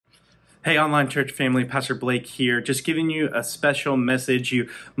Hey, online church family, Pastor Blake here, just giving you a special message. You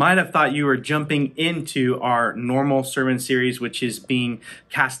might have thought you were jumping into our normal sermon series, which is being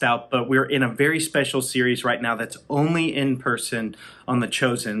cast out, but we're in a very special series right now that's only in person on The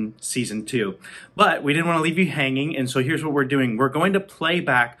Chosen Season 2. But we didn't want to leave you hanging, and so here's what we're doing. We're going to play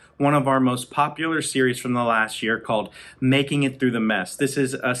back one of our most popular series from the last year called Making It Through the Mess. This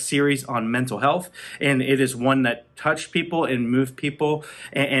is a series on mental health, and it is one that touched people and moved people,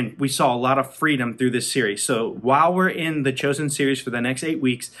 and we saw a lot of freedom through this series. So while we're in the Chosen series for the next 8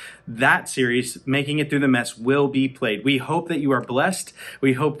 weeks, that series, Making It Through the Mess, will be played. We hope that you are blessed.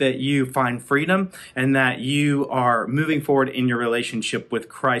 We hope that you find freedom and that you are moving forward in your relationship with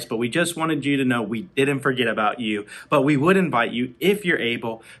Christ. But we just wanted you to know we didn't forget about you. But we would invite you, if you're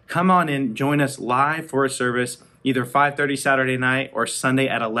able, come on in, join us live for a service, either 5:30 Saturday night or Sunday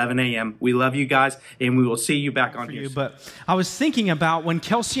at 11 a.m. We love you guys, and we will see you back on here. But I was thinking about when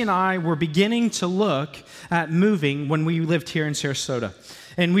Kelsey and I were beginning to look at moving when we lived here in Sarasota.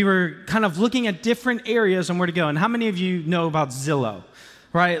 And we were kind of looking at different areas and where to go. And how many of you know about Zillow?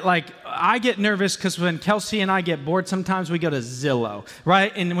 Right? Like, I get nervous because when Kelsey and I get bored, sometimes we go to Zillow, right?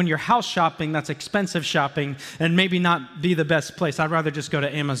 And when you're house shopping, that's expensive shopping and maybe not be the best place. I'd rather just go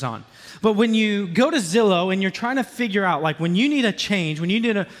to Amazon. But when you go to Zillow and you're trying to figure out, like, when you need a change, when you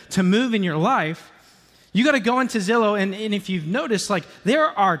need to move in your life, you got to go into Zillow, and if you've noticed, like, there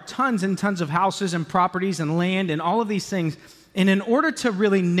are tons and tons of houses and properties and land and all of these things. And in order to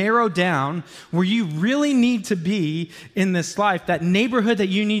really narrow down where you really need to be in this life, that neighborhood that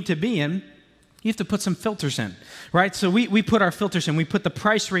you need to be in, you have to put some filters in, right? So we put our filters in. We put the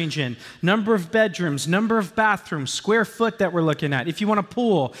price range in, number of bedrooms, number of bathrooms, square foot that we're looking at. If you want a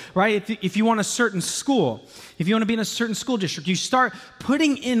pool, right? If you want a certain school, if you want to be in a certain school district, you start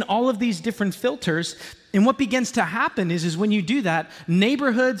putting in all of these different filters. And what begins to happen is when you do that,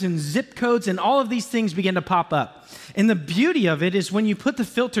 neighborhoods and zip codes and all of these things begin to pop up. And the beauty of it is when you put the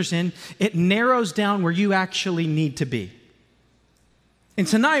filters in, it narrows down where you actually need to be. And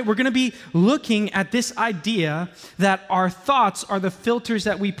tonight, we're going to be looking at this idea that our thoughts are the filters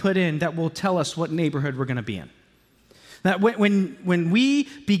that we put in that will tell us what neighborhood we're going to be in. That when we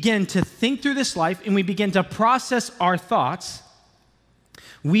begin to think through this life and we begin to process our thoughts,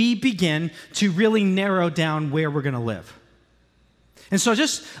 we begin to really narrow down where we're going to live. And so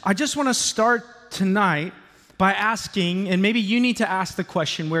I just want to start tonight by asking, and maybe you need to ask the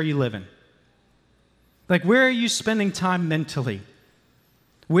question, where are you living? Like, where are you spending time mentally?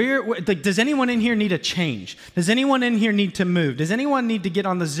 Does anyone in here need a change? Does anyone in here need to move? Does anyone need to get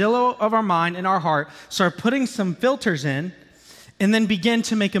on the Zillow of our mind and our heart, start putting some filters in, and then begin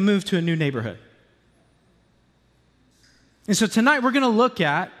to make a move to a new neighborhood? And so tonight we're going to look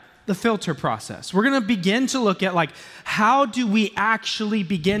at the filter process. We're going to begin to look at, like, how do we actually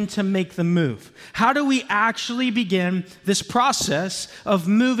begin to make the move? How do we actually begin this process of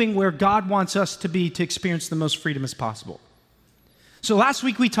moving where God wants us to be to experience the most freedom as possible? So last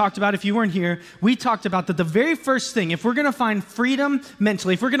week we talked about, if you weren't here, we talked about that the very first thing, if we're going to find freedom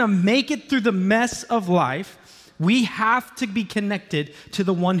mentally, if we're going to make it through the mess of life, we have to be connected to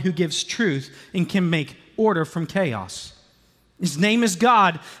the one who gives truth and can make order from chaos. His name is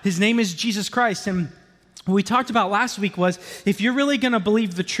God. His name is Jesus Christ. And what we talked about last week was, if you're really going to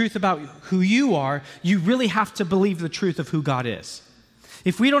believe the truth about who you are, you really have to believe the truth of who God is.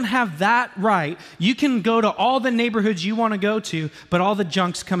 If we don't have that right, you can go to all the neighborhoods you want to go to, but all the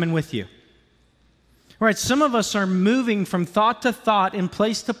junk's coming with you. Right? Some of us are moving from thought to thought and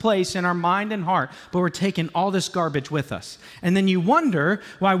place to place in our mind and heart, but we're taking all this garbage with us. And then you wonder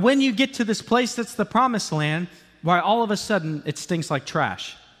why when you get to this place that's the promised land, why all of a sudden it stinks like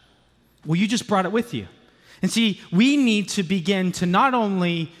trash. Well, you just brought it with you. And see, we need to begin to not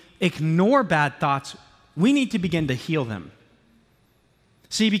only ignore bad thoughts, we need to begin to heal them.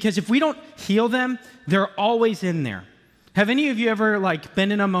 See, because if we don't heal them, they're always in there. Have any of you ever, like,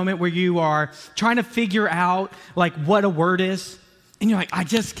 been in a moment where you are trying to figure out, like, what a word is? And you're like, I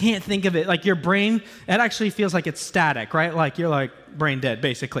just can't think of it. Like, your brain, it actually feels like it's static, right? Like, you're like brain dead,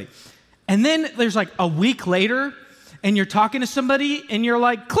 basically. And then there's like a week later, and you're talking to somebody, and you're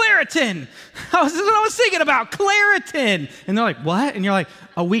like, Claritin! This is what I was thinking about, Claritin! And they're like, what? And you're like,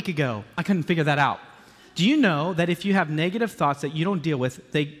 a week ago, I couldn't figure that out. Do you know that if you have negative thoughts that you don't deal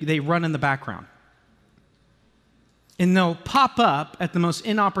with, they run in the background? And they'll pop up at the most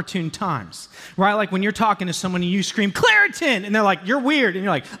inopportune times, right? Like when you're talking to someone and you scream, Claritin! And they're like, you're weird. And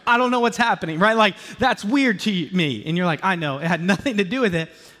you're like, I don't know what's happening, right? Like, that's weird to me. And you're like, I know, it had nothing to do with it.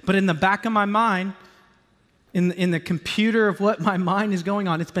 But in the back of my mind, in the computer of what my mind is going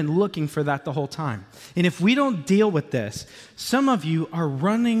on. It's been looking for that the whole time. And if we don't deal with this, some of you are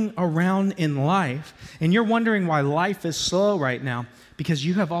running around in life and you're wondering why life is slow right now because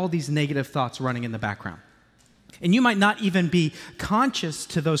you have all these negative thoughts running in the background. And you might not even be conscious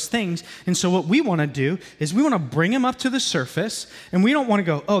to those things. And so what we want to do is we want to bring them up to the surface. And we don't want to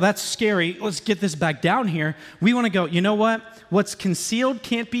go, oh, that's scary. Let's get this back down here. We want to go, you know what? What's concealed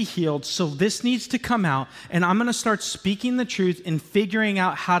can't be healed. So this needs to come out. And I'm going to start speaking the truth and figuring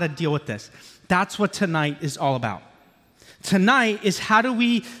out how to deal with this. That's what tonight is all about. Tonight is how do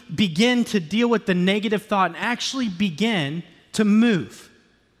we begin to deal with the negative thought and actually begin to move.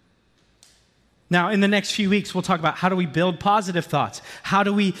 Now, in the next few weeks, we'll talk about how do we build positive thoughts? How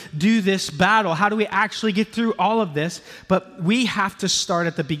do we do this battle? How do we actually get through all of this? But we have to start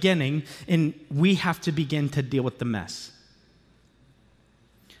at the beginning, and we have to begin to deal with the mess.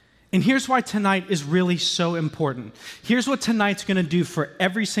 And here's why tonight is really so important. Here's what tonight's going to do for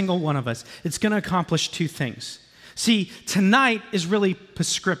every single one of us. It's going to accomplish two things. See, tonight is really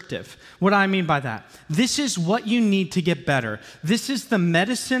prescriptive. What do I mean by that? This is what you need to get better. This is the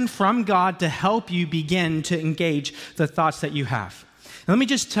medicine from God to help you begin to engage the thoughts that you have. And let me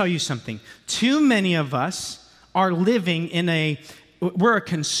just tell you something. Too many of us are living we're a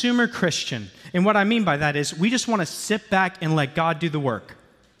consumer Christian. And what I mean by that is we just want to sit back and let God do the work,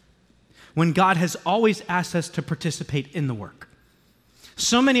 when God has always asked us to participate in the work.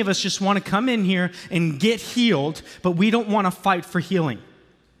 So many of us just want to come in here and get healed, but we don't want to fight for healing.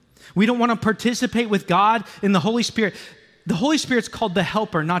 We don't want to participate with God in the Holy Spirit. The Holy Spirit's called the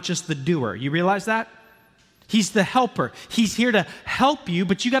helper, not just the doer. You realize that? He's the helper. He's here to help you,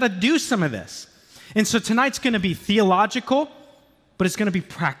 but you got to do some of this. And so tonight's going to be theological, but it's going to be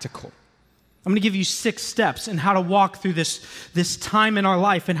practical. I'm going to give you 6 steps in how to walk through this time in our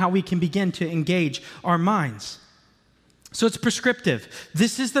life and how we can begin to engage our minds. So it's prescriptive.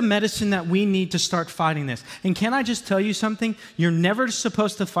 This is the medicine that we need to start fighting this. And can I just tell you something? You're never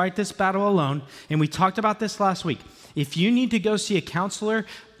supposed to fight this battle alone. And we talked about this last week. If you need to go see a counselor,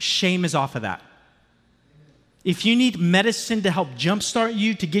 shame is off of that. If you need medicine to help jumpstart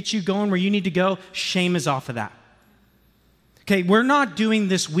you, to get you going where you need to go, shame is off of that. Okay, we're not doing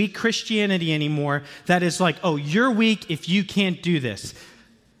this weak Christianity anymore that is like, oh, you're weak if you can't do this.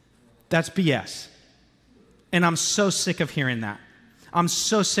 That's BS. And I'm so sick of hearing that. I'm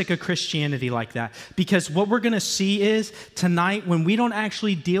so sick of Christianity like that. Because what we're going to see is tonight, when we don't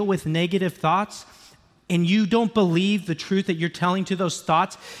actually deal with negative thoughts and you don't believe the truth that you're telling to those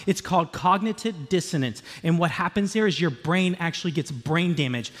thoughts, it's called cognitive dissonance. And what happens there is your brain actually gets brain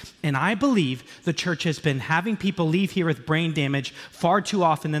damage. And I believe the church has been having people leave here with brain damage far too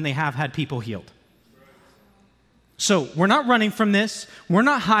often than they have had people healed. So we're not running from this. We're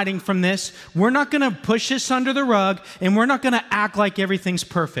not hiding from this. We're not going to push this under the rug, and we're not going to act like everything's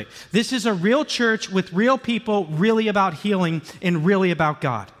perfect. This is a real church with real people, really about healing and really about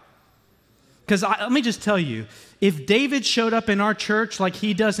God. Because let me just tell you, if David showed up in our church like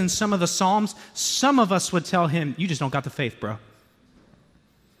he does in some of the Psalms, some of us would tell him, you just don't got the faith, bro.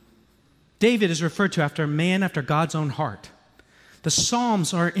 David is referred to after a man after God's own heart. The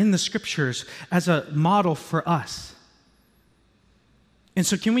Psalms are in the scriptures as a model for us. And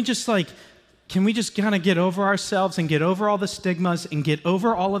so can we just kind of get over ourselves and get over all the stigmas and get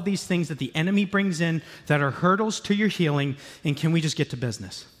over all of these things that the enemy brings in that are hurdles to your healing, and can we just get to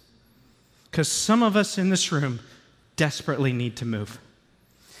business? Because some of us in this room desperately need to move.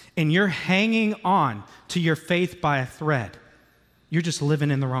 And you're hanging on to your faith by a thread. You're just living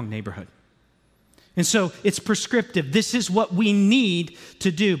in the wrong neighborhood. And so it's prescriptive. This is what we need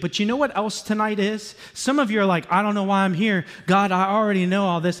to do. But you know what else tonight is? Some of you are like, I don't know why I'm here. God, I already know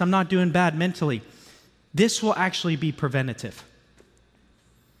all this. I'm not doing bad mentally. This will actually be preventative.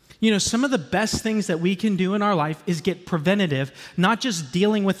 You know, some of the best things that we can do in our life is get preventative, not just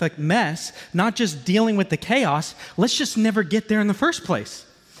dealing with a mess, not just dealing with the chaos. Let's just never get there in the first place.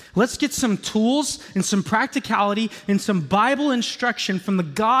 Let's get some tools and some practicality and some Bible instruction from the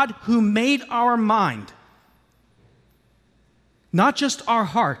God who made our mind. Not just our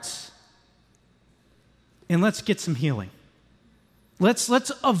hearts. And let's get some healing. Let's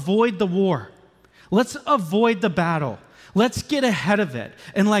avoid the war. Let's avoid the battle. Let's get ahead of it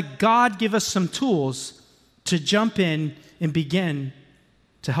and let God give us some tools to jump in and begin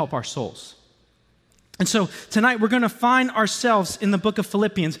to help our souls. And so tonight we're going to find ourselves in the book of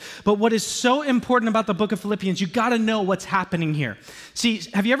Philippians. But what is so important about the book of Philippians, you got to know what's happening here. See,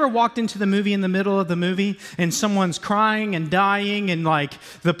 have you ever walked into the movie in the middle of the movie and someone's crying and dying and like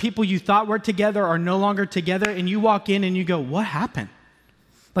the people you thought were together are no longer together, and you walk in and you go, what happened?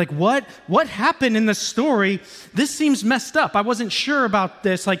 Like, what happened in the story? This seems messed up. I wasn't sure about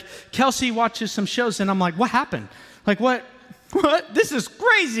this. Like, Kelsey watches some shows, and I'm like, what happened? Like, what? This is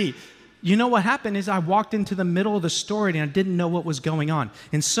crazy. You know what happened is I walked into the middle of the story, and I didn't know what was going on.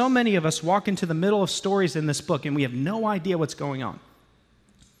 And so many of us walk into the middle of stories in this book, and we have no idea what's going on.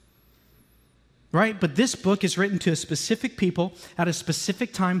 Right? But this book is written to a specific people at a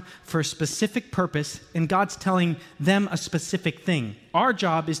specific time for a specific purpose, and God's telling them a specific thing. Our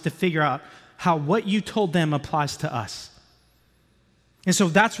job is to figure out how what you told them applies to us. And so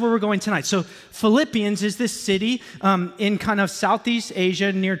that's where we're going tonight. So Philippians is this city in kind of Southeast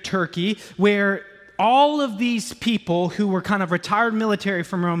Asia near Turkey where all of these people who were kind of retired military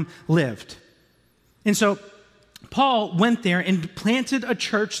from Rome lived. And so Paul went there and planted a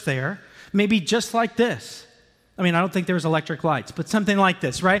church there, maybe just like this. I mean, I don't think there was electric lights, but something like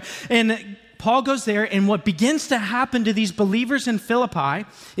this, right? And Paul goes there, and what begins to happen to these believers in Philippi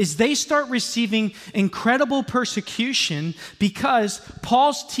is they start receiving incredible persecution because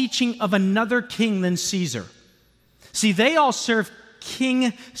Paul's teaching of another king than Caesar. See, they all serve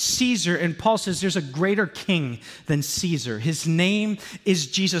King Caesar, and Paul says there's a greater king than Caesar. His name is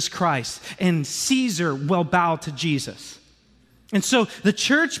Jesus Christ, and Caesar will bow to Jesus. And so the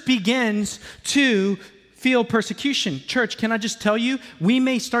church begins to feel persecution. Church, can I just tell you, we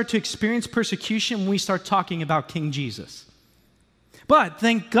may start to experience persecution when we start talking about King Jesus. But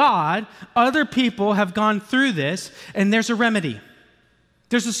thank God, other people have gone through this, and there's a remedy.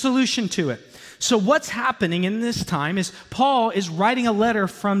 There's a solution to it. So what's happening in this time is Paul is writing a letter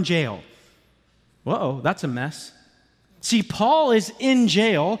from jail. Whoa, that's a mess. See, Paul is in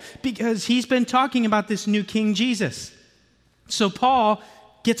jail because he's been talking about this new King Jesus. So Paul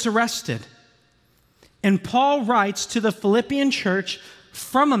gets arrested. And Paul writes to the Philippian church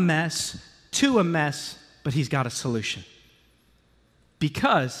from a mess to a mess, but he's got a solution.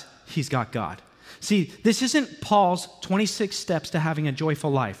 Because he's got God. See, this isn't Paul's 26 steps to having a joyful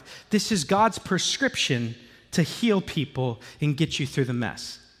life. This is God's prescription to heal people and get you through the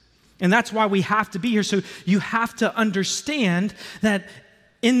mess. And that's why we have to be here. So you have to understand that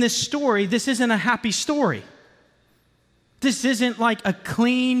in this story, this isn't a happy story. This isn't like a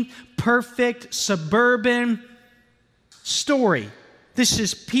clean, perfect, suburban story. This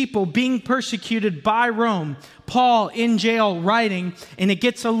is people being persecuted by Rome. Paul in jail writing, and it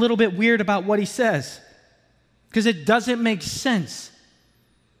gets a little bit weird about what he says because it doesn't make sense.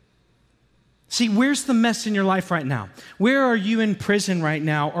 See, where's the mess in your life right now? Where are you in prison right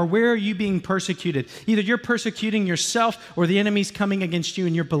now, or where are you being persecuted? Either you're persecuting yourself or the enemy's coming against you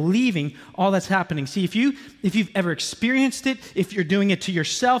and you're believing all that's happening. See, if you've ever experienced it, if you're doing it to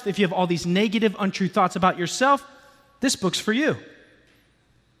yourself, if you have all these negative, untrue thoughts about yourself, this book's for you.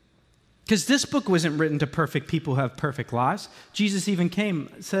 Because this book wasn't written to perfect people who have perfect lives. Jesus even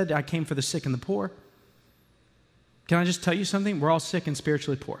said, I came for the sick and the poor. Can I just tell you something? We're all sick and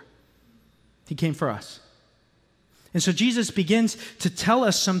spiritually poor. He came for us. And so Jesus begins to tell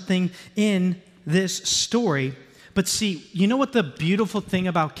us something in this story. But see, you know what the beautiful thing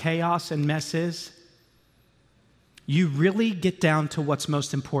about chaos and mess is? You really get down to what's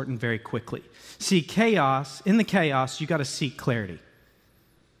most important very quickly. See, in the chaos, you got to seek clarity.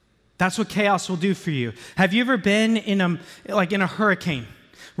 That's what chaos will do for you. Have you ever been in a hurricane?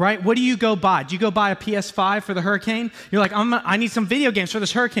 Right? What do you go buy? Do you go buy a PS5 for the hurricane? You're like, I need some video games for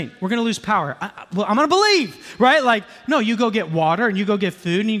this hurricane. We're going to lose power. I'm going to believe, right? Like, no, you go get water, and you go get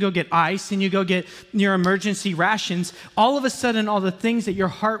food, and you go get ice, and you go get your emergency rations. All of a sudden, all the things that your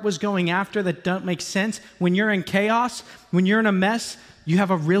heart was going after that don't make sense, when you're in chaos, when you're in a mess, you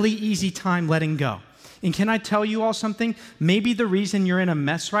have a really easy time letting go. And can I tell you all something? Maybe the reason you're in a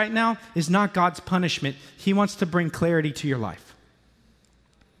mess right now is not God's punishment. He wants to bring clarity to your life.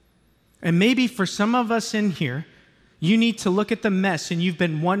 And maybe for some of us in here, you need to look at the mess and you've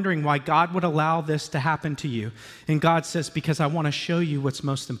been wondering why God would allow this to happen to you. And God says, because I want to show you what's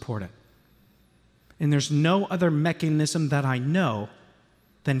most important. And there's no other mechanism that I know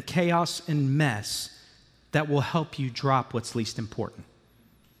than chaos and mess that will help you drop what's least important.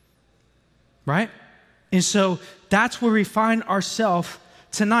 Right? And so that's where we find ourselves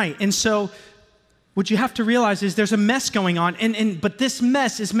tonight. And so what you have to realize is there's a mess going on, but this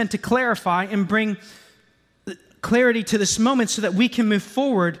mess is meant to clarify and bring clarity to this moment so that we can move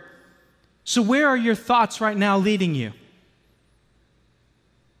forward. So where are your thoughts right now leading you?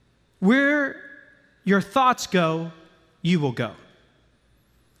 Where your thoughts go, you will go.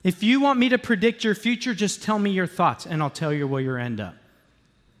 If you want me to predict your future, just tell me your thoughts, and I'll tell you where you'll end up.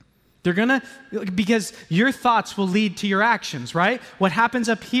 Because your thoughts will lead to your actions, right? What happens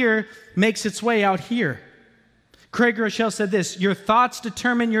up here makes its way out here. Craig Rochelle said this: your thoughts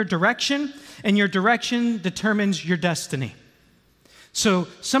determine your direction, and your direction determines your destiny. So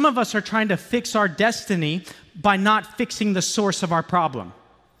some of us are trying to fix our destiny by not fixing the source of our problem.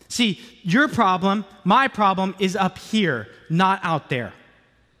 See, your problem, my problem, is up here, not out there.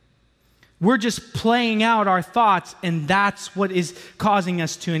 We're just playing out our thoughts, and that's what is causing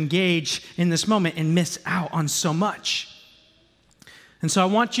us to engage in this moment and miss out on so much. And so I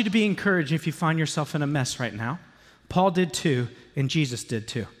want you to be encouraged if you find yourself in a mess right now. Paul did too, and Jesus did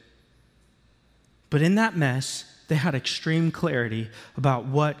too. But in that mess, they had extreme clarity about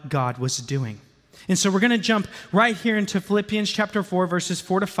what God was doing. And so we're going to jump right here into Philippians chapter 4, verses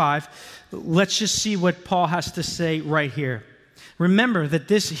 4 to 5. Let's just see what Paul has to say right here. Remember that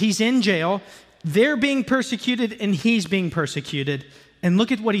he's in jail, they're being persecuted, and he's being persecuted. And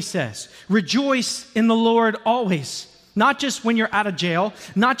look at what he says. Rejoice in the Lord always. Not just when you're out of jail,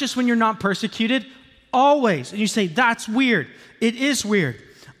 not just when you're not persecuted, always. And you say, that's weird. It is weird.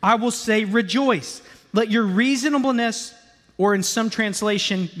 I will say rejoice. Let your reasonableness, or in some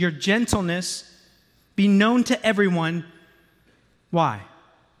translation, your gentleness, be known to everyone. Why?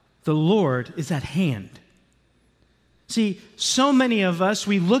 The Lord is at hand. See, so many of us,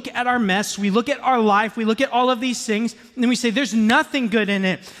 we look at our mess, we look at our life, we look at all of these things, and then we say, there's nothing good in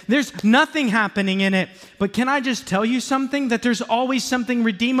it. There's nothing happening in it. But can I just tell you something? That there's always something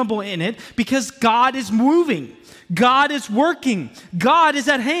redeemable in it, because God is moving. God is working. God is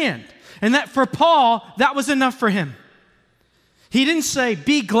at hand. And that for Paul, that was enough for him. He didn't say,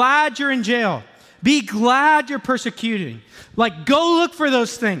 be glad you're in jail. Be glad you're persecuted. Like, go look for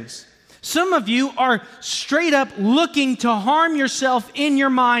those things. Some of you are straight up looking to harm yourself in your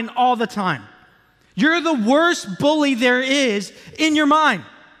mind all the time. You're the worst bully there is in your mind.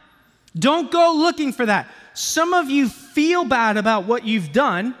 Don't go looking for that. Some of you feel bad about what you've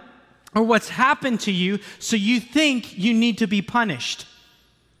done or what's happened to you, so you think you need to be punished.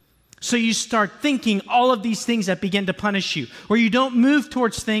 So you start thinking all of these things that begin to punish you, or you don't move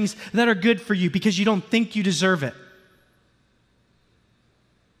towards things that are good for you because you don't think you deserve it.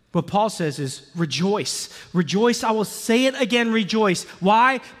 What Paul says is rejoice. Rejoice. I will say it again, rejoice.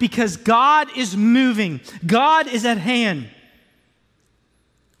 Why? Because God is moving. God is at hand.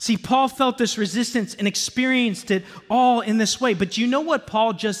 See, Paul felt this resistance and experienced it all in this way. But do you know what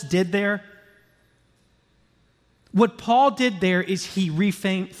Paul just did there? What Paul did there is he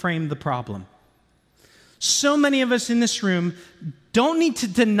reframed the problem. So many of us in this room don't need to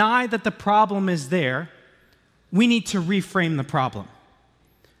deny that the problem is there. We need to reframe the problem.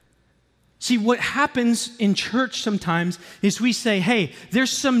 See, what happens in church sometimes is we say, hey,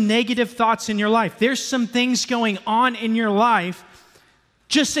 there's some negative thoughts in your life. There's some things going on in your life.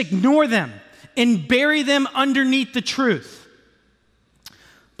 Just ignore them and bury them underneath the truth.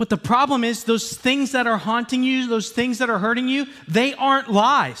 But the problem is those things that are haunting you, those things that are hurting you, they aren't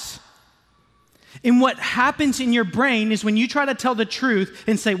lies. And what happens in your brain is when you try to tell the truth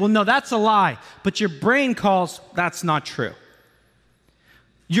and say, well, no, that's a lie, but your brain calls, that's not true.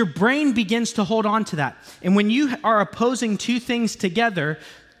 Your brain begins to hold on to that. And when you are opposing two things together,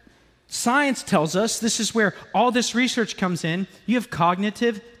 science tells us, this is where all this research comes in, you have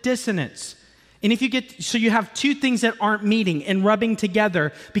cognitive dissonance. And if you have two things that aren't meeting and rubbing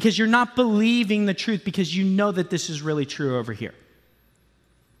together because you're not believing the truth because you know that this is really true over here.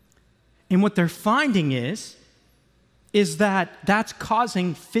 And what they're finding is that that's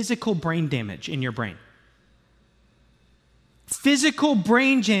causing physical brain damage in your brain. Physical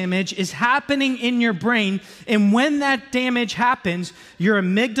brain damage is happening in your brain, and when that damage happens, your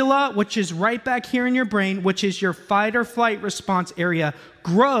amygdala, which is right back here in your brain, which is your fight or flight response area,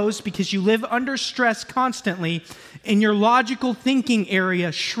 grows because you live under stress constantly, and your logical thinking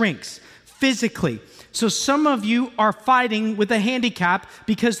area shrinks physically. So some of you are fighting with a handicap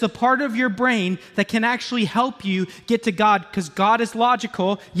because the part of your brain that can actually help you get to God, because God is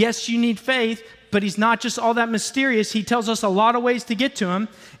logical, yes, you need faith, but he's not just all that mysterious. He tells us a lot of ways to get to him.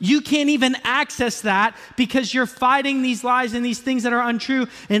 You can't even access that because you're fighting these lies and these things that are untrue,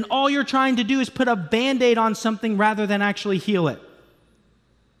 and all you're trying to do is put a Band-Aid on something rather than actually heal it.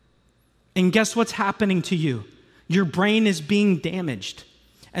 And guess what's happening to you? Your brain is being damaged.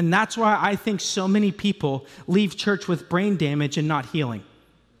 And that's why I think so many people leave church with brain damage and not healing.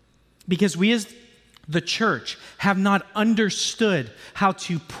 Because we as the church have not understood how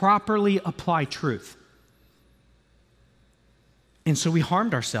to properly apply truth. And so we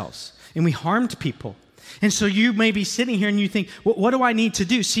harmed ourselves and we harmed people. And so you may be sitting here and you think, well, what do I need to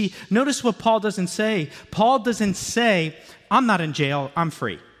do? See, notice what Paul doesn't say. Paul doesn't say, I'm not in jail, I'm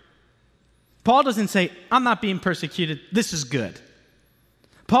free. Paul doesn't say, I'm not being persecuted, this is good.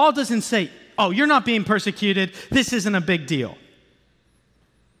 Paul doesn't say, oh, you're not being persecuted. This isn't a big deal.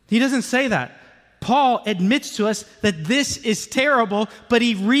 He doesn't say that. Paul admits to us that this is terrible, but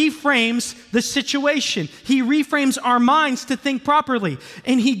he reframes the situation. He reframes our minds to think properly.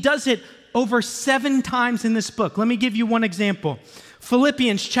 And he does it over 7 times in this book. Let me give you one example.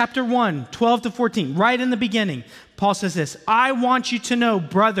 Philippians chapter 1, 12 to 14, right in the beginning, Paul says this, I want you to know,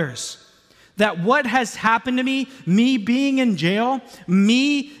 brothers, that what has happened to me being in jail,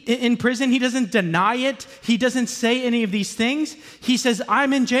 me in prison, he doesn't deny it. He doesn't say any of these things. He says,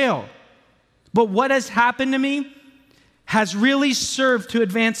 I'm in jail. But what has happened to me has really served to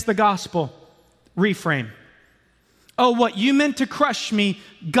advance the gospel. Reframe. Oh, what you meant to crush me,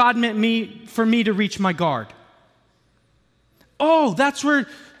 God meant for me to reach my guard. Oh, that's where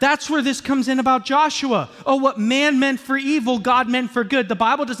this comes in about Joshua. Oh, what man meant for evil, God meant for good. The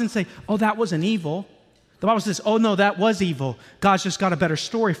Bible doesn't say, oh, that wasn't evil. The Bible says, oh, no, that was evil. God's just got a better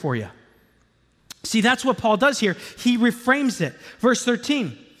story for you. See, that's what Paul does here. He reframes it. Verse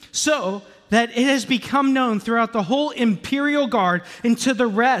 13. So that it has become known throughout the whole imperial guard and to the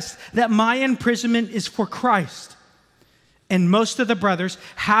rest that my imprisonment is for Christ. And most of the brothers,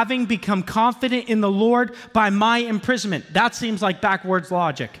 having become confident in the Lord by my imprisonment. That seems like backwards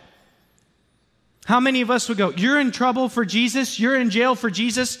logic. How many of us would go, you're in trouble for Jesus, you're in jail for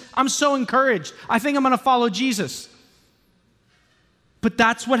Jesus, I'm so encouraged. I think I'm going to follow Jesus. But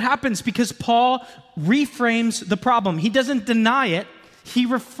that's what happens because Paul reframes the problem. He doesn't deny it, he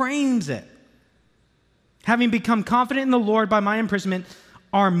reframes it. Having become confident in the Lord by my imprisonment,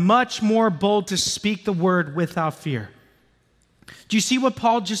 are much more bold to speak the word without fear. Do you see what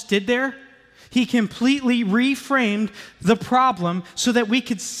Paul just did there? He completely reframed the problem so that we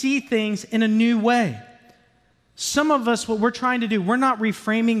could see things in a new way. Some of us, what we're trying to do, we're not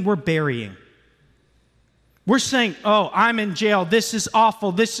reframing, we're burying. We're saying, oh, I'm in jail. This is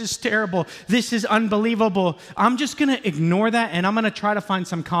awful. This is terrible. This is unbelievable. I'm just going to ignore that and I'm going to try to find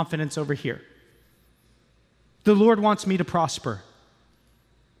some confidence over here. The Lord wants me to prosper.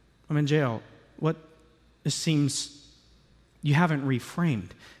 I'm in jail. It seems you haven't reframed.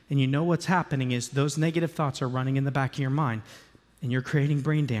 And you know what's happening is those negative thoughts are running in the back of your mind and you're creating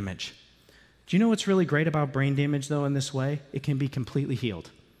brain damage. Do you know what's really great about brain damage, though, in this way? It can be completely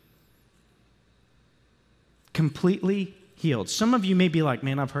healed. Completely healed. Some of you may be like,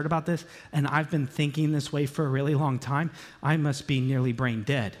 man, I've heard about this and I've been thinking this way for a really long time. I must be nearly brain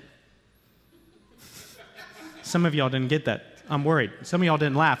dead. Some of y'all didn't get that. I'm worried. Some of y'all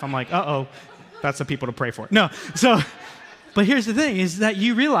didn't laugh. I'm like, uh-oh, that's the people to pray for. No, but here's the thing, is that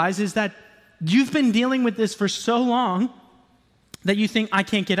you realize is that you've been dealing with this for so long that you think, I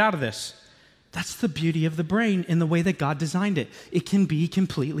can't get out of this. That's the beauty of the brain in the way that God designed it. It can be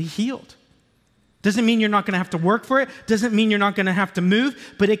completely healed. Doesn't mean you're not going to have to work for it. Doesn't mean you're not going to have to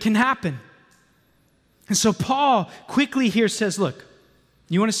move, but it can happen. And so Paul quickly here says, look,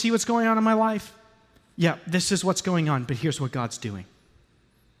 you want to see what's going on in my life? Yeah, this is what's going on, but here's what God's doing.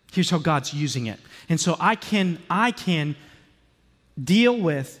 Here's how God's using it. And so I can deal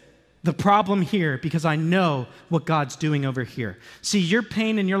with the problem here because I know what God's doing over here. See, your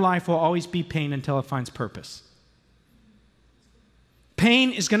pain in your life will always be pain until it finds purpose.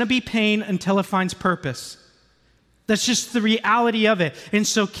 Pain is going to be pain until it finds purpose. That's just the reality of it. And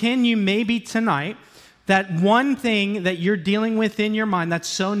so can you maybe tonight, that one thing that you're dealing with in your mind that's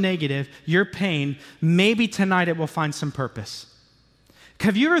so negative, your pain, maybe tonight it will find some purpose.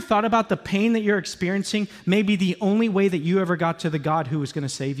 Have you ever thought about the pain that you're experiencing, maybe the only way that you ever got to the God who was going to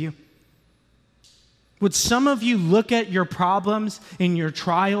save you? Would some of you look at your problems and your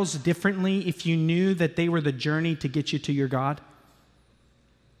trials differently if you knew that they were the journey to get you to your God?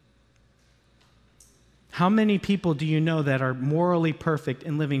 How many people do you know that are morally perfect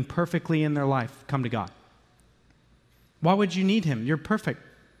and living perfectly in their life come to God? Why would you need Him? You're perfect.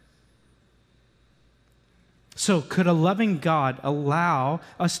 So could a loving God allow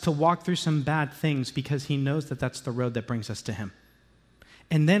us to walk through some bad things because He knows that that's the road that brings us to Him?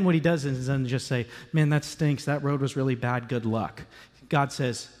 And then what He does is then just say, man, that stinks. That road was really bad. Good luck. God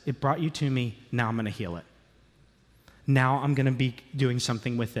says, it brought you to me. Now I'm going to heal it. Now I'm going to be doing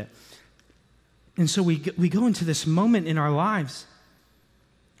something with it. And so we go into this moment in our lives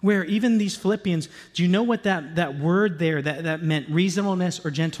where even these Philippians, do you know what that word there, that meant reasonableness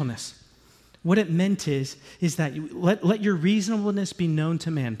or gentleness? What it meant is that let your reasonableness be known to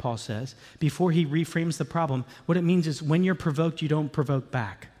man, Paul says, before he reframes the problem. What it means is when you're provoked, you don't provoke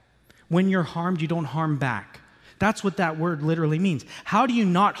back. When you're harmed, you don't harm back. That's what that word literally means. How do you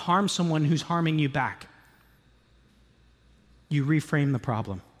not harm someone who's harming you back? You reframe the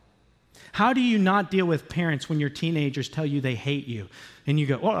problem. How do you not deal with parents when your teenagers tell you they hate you and you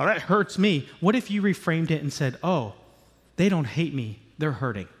go, oh, that hurts me. What if you reframed it and said, oh, they don't hate me, they're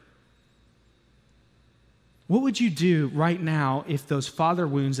hurting? What would you do right now if those father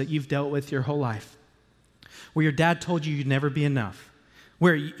wounds that you've dealt with your whole life, where your dad told you you'd never be enough,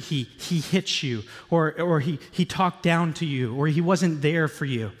 where he hit you, or he talked down to you, or he wasn't there for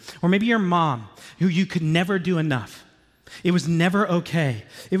you, or maybe your mom, who you could never do enough. It was never okay.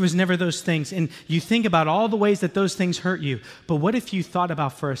 It was never those things. And you think about all the ways that those things hurt you, but what if you thought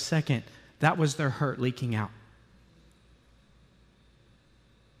about for a second, that was their hurt leaking out?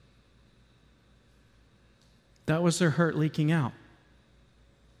 That was their hurt leaking out.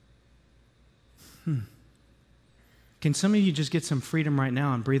 Can some of you just get some freedom right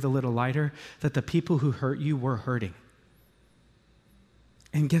now and breathe a little lighter that the people who hurt you were hurting?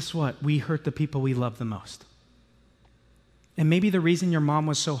 And guess what? We hurt the people we love the most. And maybe the reason your mom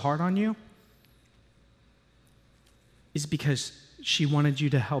was so hard on you is because she wanted you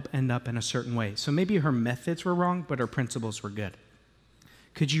to help end up in a certain way. So maybe her methods were wrong, but her principles were good.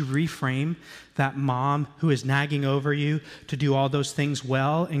 Could you reframe that mom who is nagging over you to do all those things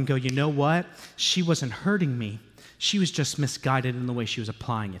well and go, you know what? She wasn't hurting me. She was just misguided in the way she was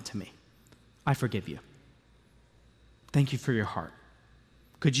applying it to me. I forgive you. Thank you for your heart.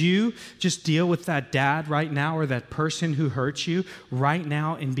 Could you just deal with that dad right now or that person who hurts you right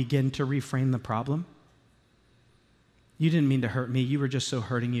now and begin to reframe the problem? You didn't mean to hurt me. You were just so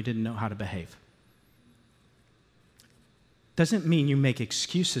hurting you didn't know how to behave. Doesn't mean you make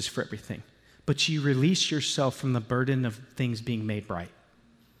excuses for everything, but you release yourself from the burden of things being made right.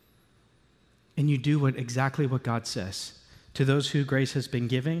 And you do exactly what God says. To those who grace has been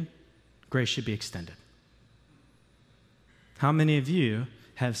given, grace should be extended. How many of you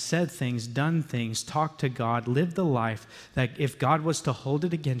have said things, done things, talked to God, lived the life that if God was to hold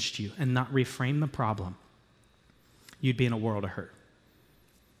it against you and not reframe the problem, you'd be in a world of hurt?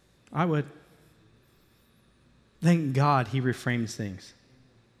 I would. Thank God he reframes things.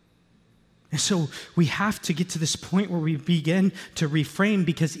 And so we have to get to this point where we begin to reframe,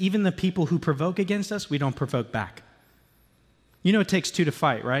 because even the people who provoke against us, we don't provoke back. You know it takes two to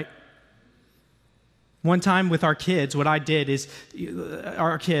fight, right? One time with our kids, what I did is,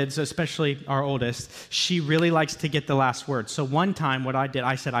 our kids, especially our oldest, she really likes to get the last word. So one time what I did,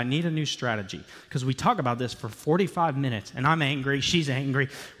 I said, I need a new strategy, because we talk about this for 45 minutes, and I'm angry, she's angry,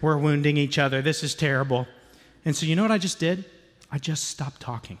 we're wounding each other, this is terrible. And so you know what I just did? I just stopped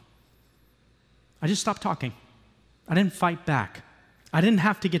talking. I just stopped talking. I didn't fight back. I didn't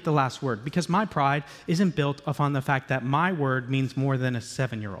have to get the last word, because my pride isn't built upon the fact that my word means more than a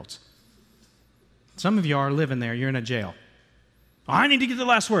 7-year-old's. Some of you are living there. You're in a jail. I need to get the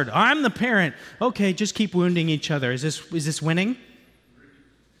last word. I'm the parent. Okay, just keep wounding each other. Is this winning?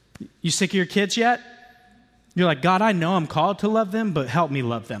 You sick of your kids yet? You're like, God, I know I'm called to love them, but help me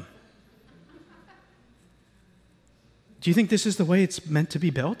love them. Do you think this is the way it's meant to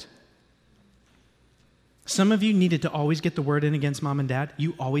be built? Some of you needed to always get the word in against mom and dad.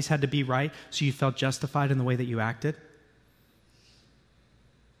 You always had to be right, so you felt justified in the way that you acted.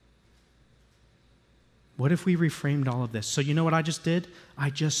 What if we reframed all of this? So you know what I just did?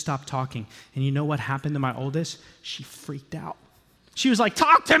 I just stopped talking. And you know what happened to my oldest? She freaked out. She was like,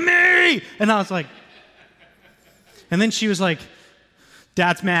 talk to me! And I was like, and then she was like,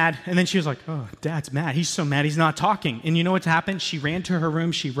 Dad's mad. And then she was like, oh, Dad's mad. He's so mad he's not talking. And you know what's happened? She ran to her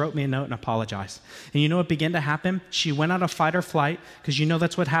room, she wrote me a note and apologized. And you know what began to happen? She went out of fight or flight, because you know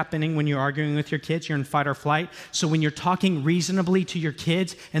that's what's happening when you're arguing with your kids. You're in fight or flight. So when you're talking reasonably to your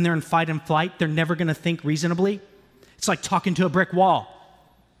kids and they're in fight and flight, they're never going to think reasonably. It's like talking to a brick wall.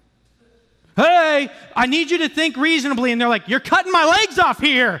 Hey, I need you to think reasonably. And they're like, you're cutting my legs off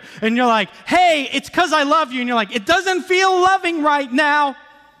here. And you're like, hey, it's because I love you. And you're like, it doesn't feel loving right now.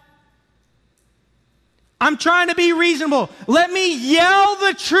 I'm trying to be reasonable. Let me yell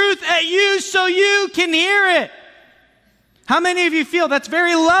the truth at you so you can hear it. How many of you feel that's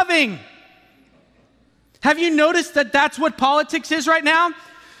very loving? Have you noticed that that's what politics is right now?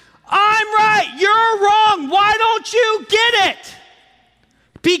 I'm right, you're wrong. Why don't you get it?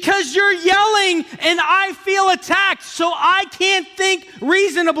 Because you're yelling and I feel attacked, so I can't think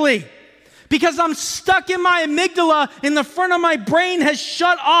reasonably. Because I'm stuck in my amygdala and the front of my brain has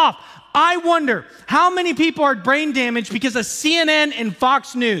shut off. I wonder how many people are brain damaged because of CNN and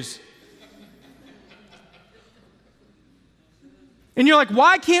Fox News. And you're like,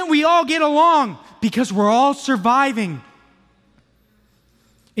 why can't we all get along? Because we're all surviving.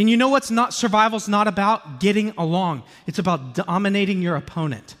 And you know what's not, survival's not about getting along. It's about dominating your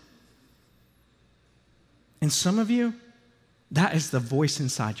opponent. And some of you, that is the voice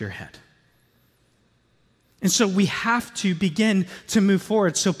inside your head. And so we have to begin to move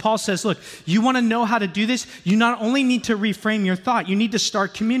forward. So Paul says, look, you want to know how to do this? You not only need to reframe your thought, you need to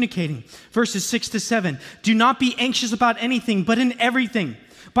start communicating. Verses 6-7, do not be anxious about anything, but in everything,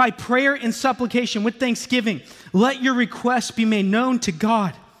 by prayer and supplication with thanksgiving, let your requests be made known to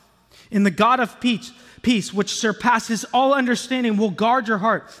God. And the God of peace, which surpasses all understanding, will guard your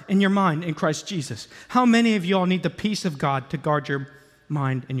heart and your mind in Christ Jesus. How many of y'all need the peace of God to guard your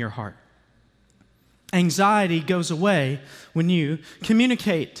mind and your heart? Anxiety goes away when you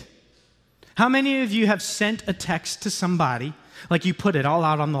communicate. How many of you have sent a text to somebody, like you put it all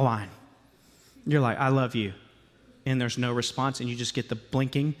out on the line? You're like, I love you. And there's no response, and you just get the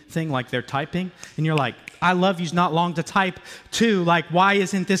blinking thing like they're typing. And you're like, I love you's not long to type too. Like, why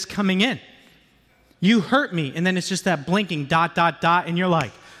isn't this coming in? You hurt me. And then it's just that blinking ... And you're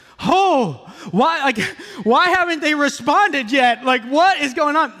like, oh, why haven't they responded yet? Like, what is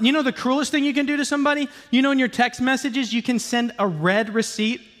going on? You know the cruelest thing you can do to somebody? You know, in your text messages, you can send a read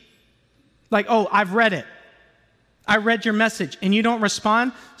receipt. Like, oh, I've read it. I read your message, and you don't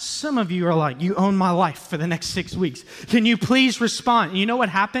respond. Some of you are like, you own my life for the next 6 weeks. Can you please respond? And you know what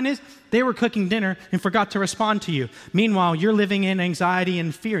happened is they were cooking dinner and forgot to respond to you. Meanwhile, you're living in anxiety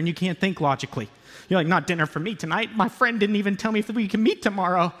and fear, and you can't think logically. You're like, not dinner for me tonight. My friend didn't even tell me if we can meet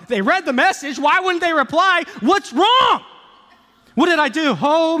tomorrow. They read the message. Why wouldn't they reply? What's wrong? What did I do?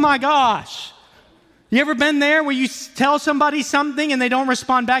 Oh my gosh. You ever been there where you tell somebody something and they don't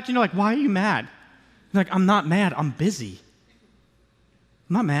respond back? And you're like, why are you mad? You're like, I'm not mad. I'm busy.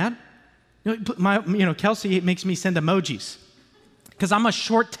 I'm not mad. Kelsey makes me send emojis because I'm a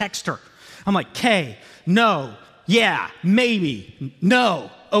short texter. I'm like, K, no, yeah, maybe, no.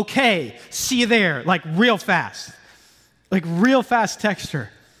 Okay, see you there, like real fast texter.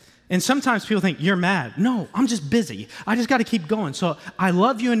 And sometimes people think, you're mad. No, I'm just busy. I just got to keep going. So I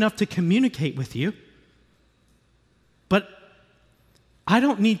love you enough to communicate with you, but I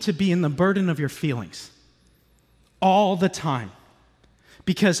don't need to be in the burden of your feelings all the time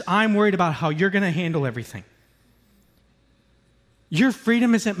because I'm worried about how you're going to handle everything. Your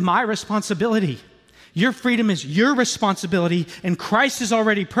freedom isn't my responsibility. Your freedom is your responsibility, and Christ has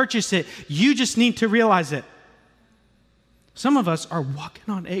already purchased it. You just need to realize it. Some of us are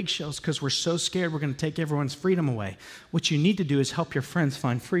walking on eggshells because we're so scared we're going to take everyone's freedom away. What you need to do is help your friends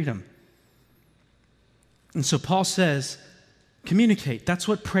find freedom. And so Paul says, communicate. That's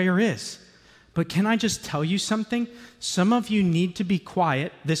what prayer is. But can I just tell you something? Some of you need to be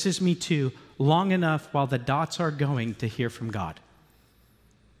quiet, this is me too, long enough while the dots are going to hear from God.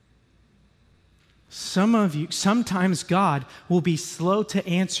 Some of you, sometimes God will be slow to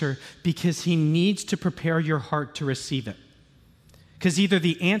answer because he needs to prepare your heart to receive it. Because either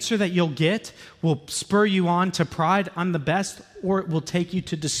the answer that you'll get will spur you on to pride, I'm the best, or it will take you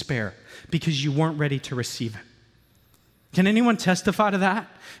to despair because you weren't ready to receive it. Can anyone testify to that?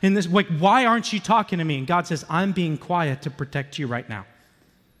 In this, like, why aren't you talking to me? And God says, I'm being quiet to protect you right now.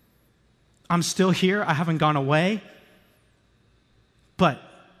 I'm still here. I haven't gone away. But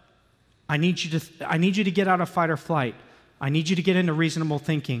I need you to get out of fight or flight. I need you to get into reasonable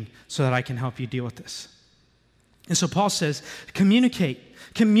thinking so that I can help you deal with this. And so Paul says, communicate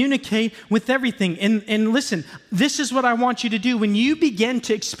with everything. And listen, this is what I want you to do. When you begin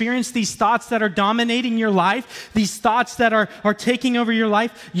to experience these thoughts that are dominating your life, these thoughts that are taking over your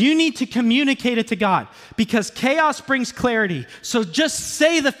life, you need to communicate it to God because chaos brings clarity. So just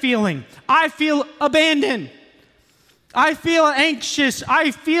say the feeling. I feel abandoned. I feel anxious.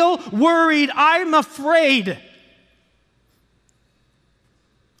 I feel worried. I'm afraid.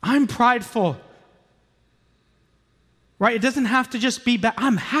 I'm prideful. Right? It doesn't have to just be bad.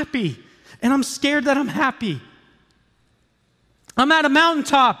 I'm happy, and I'm scared that I'm happy. I'm at a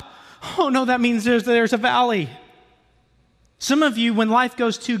mountaintop. Oh, no, that means there's a valley. Some of you, when life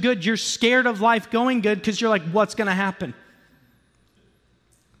goes too good, you're scared of life going good because you're like, what's going to happen?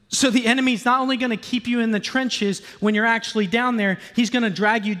 So the enemy's not only going to keep you in the trenches when you're actually down there, he's going to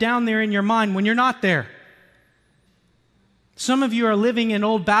drag you down there in your mind when you're not there. Some of you are living in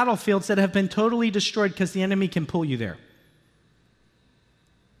old battlefields that have been totally destroyed because the enemy can pull you there.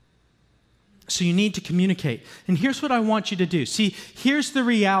 So you need to communicate. And here's what I want you to do. See, here's the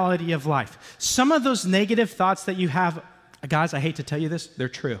reality of life. Some of those negative thoughts that you have, guys, I hate to tell you this, they're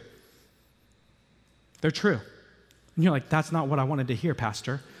true. They're true. And you're like, that's not what I wanted to hear,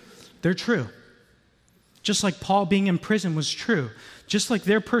 Pastor. They're true. Just like Paul being in prison was true. Just like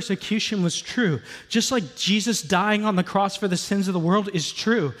their persecution was true. Just like Jesus dying on the cross for the sins of the world is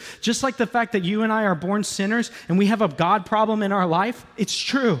true. Just like the fact that you and I are born sinners and we have a God problem in our life, it's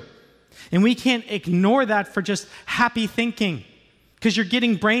true. And we can't ignore that for just happy thinking because you're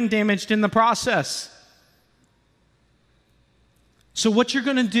getting brain damaged in the process. So what you're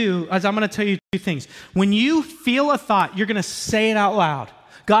going to do is I'm going to tell you two things. When you feel a thought, you're going to say it out loud.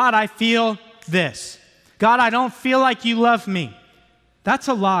 God, I feel this. God, I don't feel like you love me. That's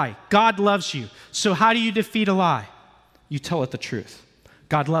a lie. God loves you. So how do you defeat a lie? You tell it the truth.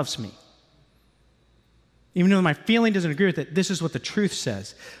 God loves me. Even though my feeling doesn't agree with it, this is what the truth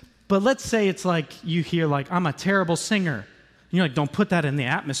says. But let's say it's like you hear like, I'm a terrible singer. You're like, don't put that in the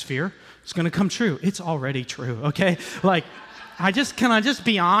atmosphere. It's going to come true. It's already true, okay? Like, can I just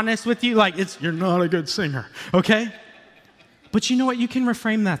be honest with you? Like, you're not a good singer, okay? But you know what? You can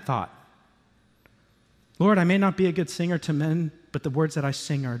reframe that thought. Lord, I may not be a good singer to men, but the words that I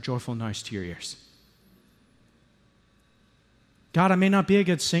sing are a joyful noise to your ears. God, I may not be a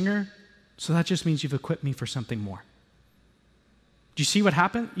good singer, so that just means you've equipped me for something more. Do you see what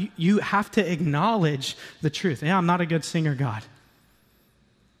happened? You have to acknowledge the truth. Yeah, I'm not a good singer, God.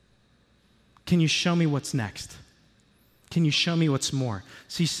 Can you show me what's next? Can you show me what's more?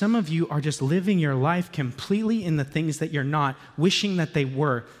 See, some of you are just living your life completely in the things that you're not, wishing that they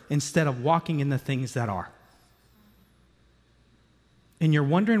were, instead of walking in the things that are. And you're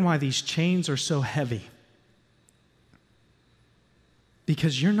wondering why these chains are so heavy.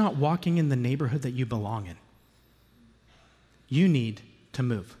 Because you're not walking in the neighborhood that you belong in. You need to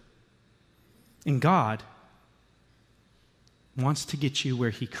move. And God wants to get you where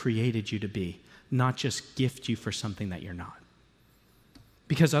he created you to be, not just gift you for something that you're not.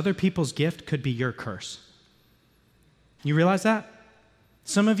 Because other people's gift could be your curse. You realize that?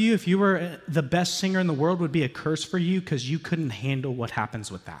 Some of you, if you were the best singer in the world, would be a curse for you because you couldn't handle what happens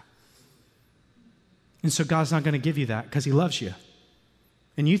with that. And so God's not going to give you that because he loves you.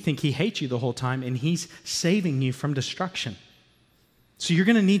 And you think he hates you the whole time and he's saving you from destruction. So you're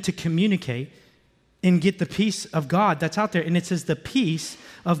going to need to communicate and get the peace of God that's out there. And it says the peace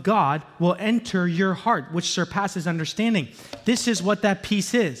of God will enter your heart, which surpasses understanding. This is what that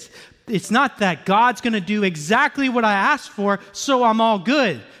peace is. It's not that God's going to do exactly what I asked for, so I'm all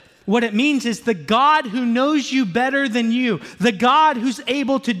good. What it means is the God who knows you better than you, the God who's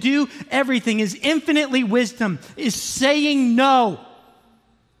able to do everything, is infinitely wisdom, is saying no.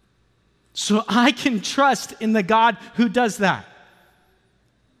 So I can trust in the God who does that.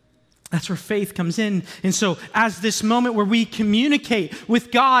 That's where faith comes in. And so as this moment where we communicate with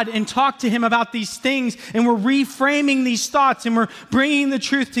God and talk to him about these things, and we're reframing these thoughts and we're bringing the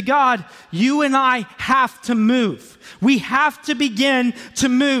truth to God, you and I have to move. We have to begin to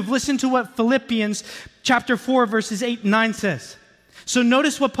move. Listen to what Philippians chapter 4, verses 8 and 9 says. So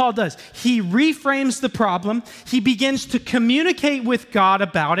notice what Paul does. He reframes the problem. He begins to communicate with God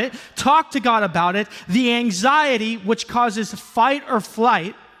about it, talk to God about it. The anxiety, which causes fight or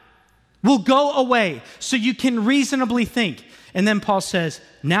flight, will go away so you can reasonably think. And then Paul says,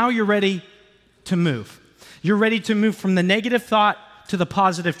 now you're ready to move. You're ready to move from the negative thought to the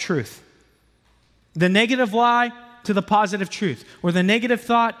positive truth. The negative lie to the positive truth. Or the negative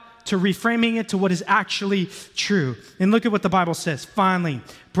thought to reframing it to what is actually true. And look at what the Bible says. Finally,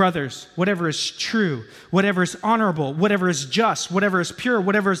 brothers, whatever is true, whatever is honorable, whatever is just, whatever is pure,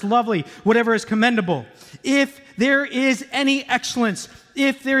 whatever is lovely, whatever is commendable, if there is any excellence,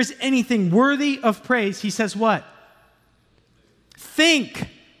 if there is anything worthy of praise, he says what? Think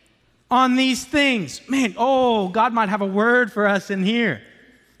on these things. Man, God might have a word for us in here.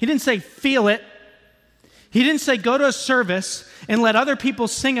 He didn't say feel it. He didn't say go to a service and let other people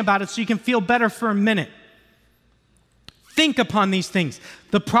sing about it so you can feel better for a minute. Think upon these things.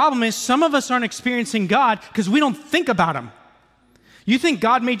 The problem is some of us aren't experiencing God because we don't think about him. You think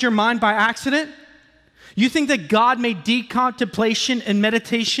God made your mind by accident? You think that God made deep contemplation and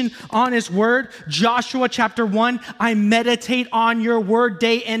meditation on his word? Joshua chapter 1, I meditate on your word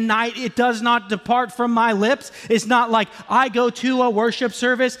day and night. It does not depart from my lips. It's not like I go to a worship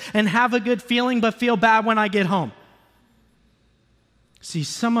service and have a good feeling but feel bad when I get home. See,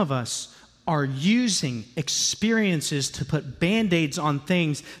 some of us are using experiences to put Band-Aids on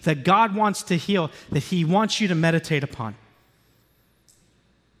things that God wants to heal, that he wants you to meditate upon.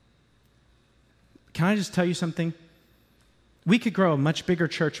 Can I just tell you something? We could grow a much bigger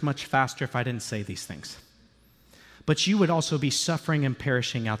church much faster if I didn't say these things. But you would also be suffering and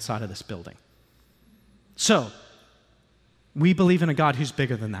perishing outside of this building. So, we believe in a God who's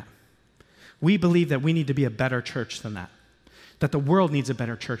bigger than that. We believe that we need to be a better church than that. That the world needs a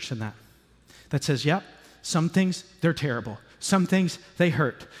better church than that. That says, yep, some things, they're terrible. Some things, they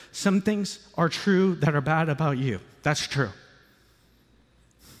hurt. Some things are true that are bad about you. That's true.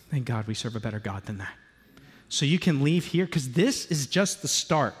 Thank God we serve a better God than that. So you can leave here, because this is just the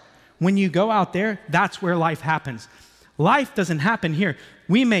start. When you go out there, that's where life happens. Life doesn't happen here.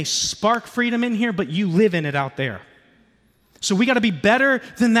 We may spark freedom in here, but you live in it out there. So we got to be better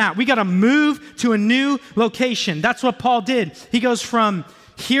than that. We got to move to a new location. That's what Paul did. He goes from,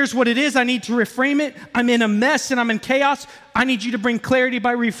 here's what it is. I need to reframe it. I'm in a mess and I'm in chaos. I need you to bring clarity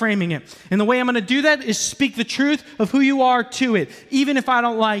by reframing it. And the way I'm going to do that is speak the truth of who you are to it, even if I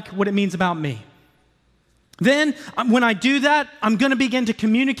don't like what it means about me. Then when I do that, I'm going to begin to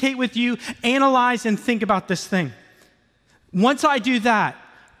communicate with you, analyze, and think about this thing. Once I do that,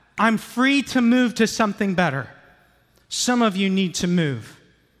 I'm free to move to something better. Some of you need to move.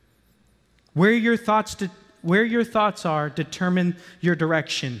 Where your thoughts are determine your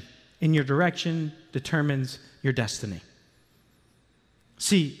direction, and your direction determines your destiny.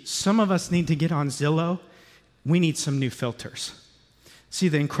 See, some of us need to get on Zillow. We need some new filters. See,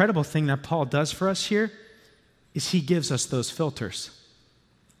 the incredible thing that Paul does for us here is he gives us those filters.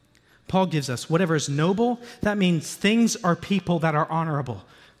 Paul gives us whatever is noble. That means things or people that are honorable.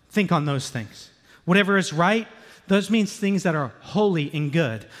 Think on those things. Whatever is right, those means things that are holy and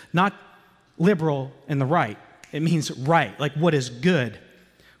good, not liberal and the right. It means right, like what is good.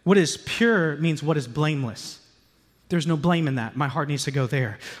 What is pure means what is blameless. There's no blame in that. My heart needs to go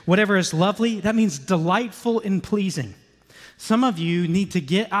there. Whatever is lovely, that means delightful and pleasing. Some of you need to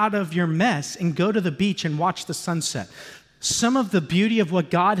get out of your mess and go to the beach and watch the sunset. Some of the beauty of what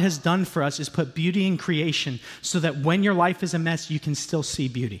God has done for us is put beauty in creation so that when your life is a mess, you can still see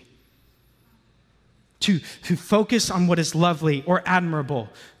beauty. To focus on what is lovely or admirable.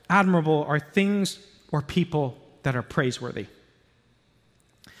 Admirable are things or people that are praiseworthy.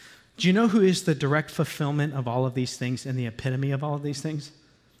 Do you know who is the direct fulfillment of all of these things and the epitome of all of these things?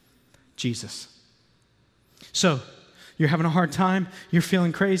 Jesus. So, you're having a hard time, you're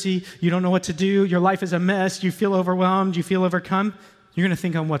feeling crazy, you don't know what to do, your life is a mess, you feel overwhelmed, you feel overcome, you're going to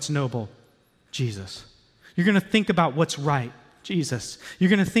think on what's noble, Jesus. You're going to think about what's right, Jesus.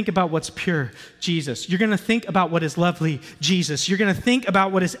 You're going to think about what's pure, Jesus. You're going to think about what is lovely, Jesus. You're going to think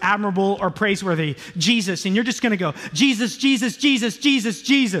about what is admirable or praiseworthy, Jesus. And you're just going to go, Jesus, Jesus, Jesus, Jesus,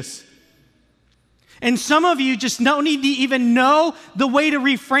 Jesus. And some of you just don't need to even know the way to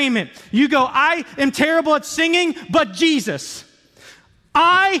reframe it. You go, I am terrible at singing, but Jesus.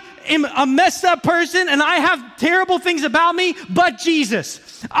 I am a messed up person and I have terrible things about me, but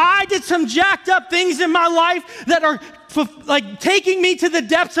Jesus. I did some jacked up things in my life that are like taking me to the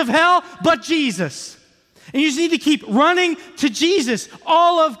depths of hell, but Jesus. And you just need to keep running to Jesus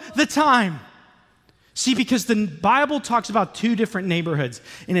all of the time. See, because the Bible talks about two different neighborhoods,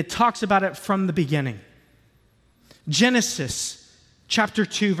 and it talks about it from the beginning. Genesis chapter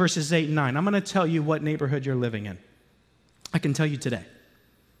 2, verses 8 and 9. I'm going to tell you what neighborhood you're living in. I can tell you today.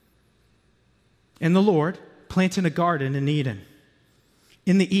 And the Lord planted a garden in Eden,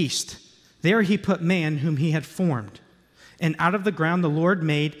 in the east. There he put man whom he had formed. And out of the ground the Lord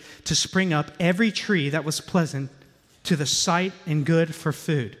made to spring up every tree that was pleasant to the sight and good for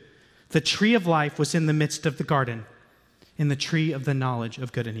food. The tree of life was in the midst of the garden, and the tree of the knowledge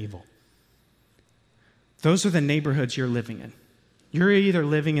of good and evil. Those are the neighborhoods you're living in. You're either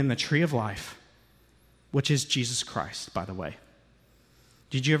living in the tree of life, which is Jesus Christ, by the way.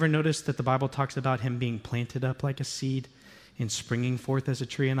 Did you ever notice that the Bible talks about him being planted up like a seed and springing forth as a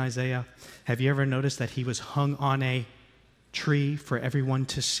tree in Isaiah? Have you ever noticed that he was hung on a tree for everyone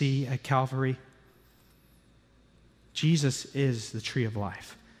to see at Calvary? Jesus is the tree of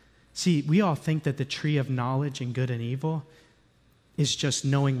life. See, we all think that the tree of knowledge and good and evil is just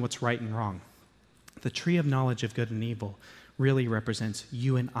knowing what's right and wrong. The tree of knowledge of good and evil really represents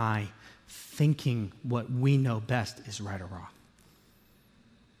you and I thinking what we know best is right or wrong.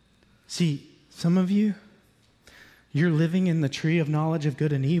 See, some of you, you're living in the tree of knowledge of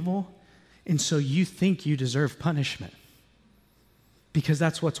good and evil, and so you think you deserve punishment because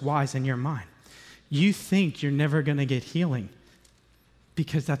that's what's wise in your mind. You think you're never going to get healing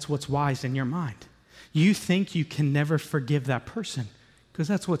because that's what's wise in your mind. You think you can never forgive that person because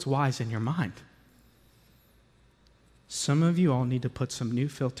that's what's wise in your mind. Some of you all need to put some new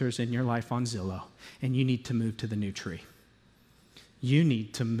filters in your life on Zillow, and you need to move to the new tree. You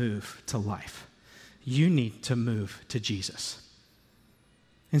need to move to life. You need to move to Jesus.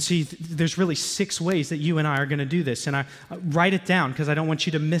 And see, there's really 6 ways that you and I are going to do this, and I write it down because I don't want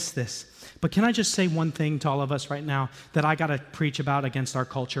you to miss this. But can I just say one thing to all of us right now that I got to preach about against our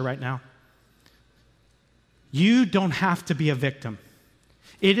culture right now? You don't have to be a victim.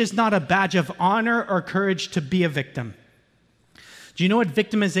 It is not a badge of honor or courage to be a victim. Do you know what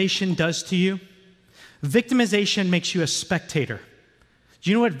victimization does to you? Victimization makes you a spectator. Do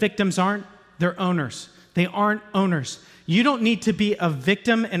you know what victims aren't? They're owners. They aren't owners. You don't need to be a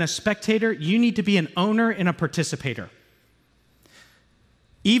victim and a spectator. You need to be an owner and a participator.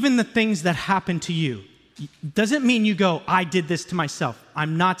 Even the things that happen to you, Doesn't mean you go, I did this to myself.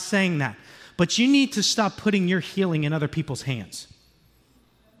 I'm not saying that. But you need to stop putting your healing in other people's hands.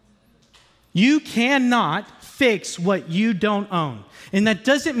 You cannot fix what you don't own. And that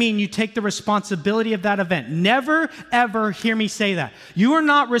doesn't mean you take the responsibility of that event. Never, ever hear me say that. You are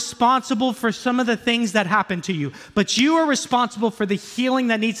not responsible for some of the things that happen to you, but you are responsible for the healing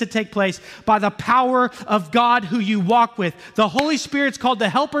that needs to take place by the power of God who you walk with. The Holy Spirit's called the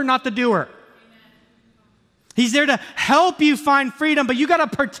helper, not the doer. He's there to help you find freedom, but you got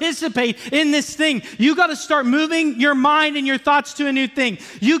to participate in this thing. You got to start moving your mind and your thoughts to a new thing.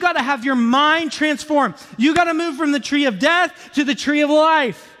 You got to have your mind transformed. You got to move from the tree of death to the tree of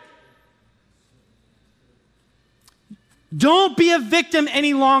life. Don't be a victim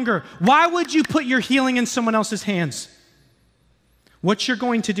any longer. Why would you put your healing in someone else's hands? What you're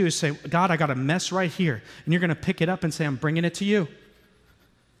going to do is say, God, I got a mess right here. And you're going to pick it up and say, I'm bringing it to you.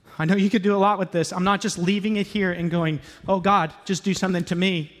 I know you could do a lot with this. I'm not just leaving it here and going, oh, God, just do something to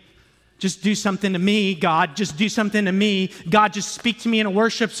me. Just do something to me, God. Just do something to me. God, just speak to me in a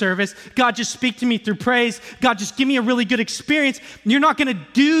worship service. God, just speak to me through praise. God, just give me a really good experience. You're not going to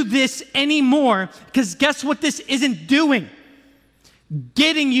do this anymore because guess what this isn't doing?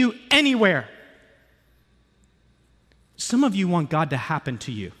 Getting you anywhere. Some of you want God to happen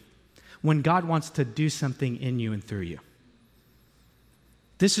to you when God wants to do something in you and through you.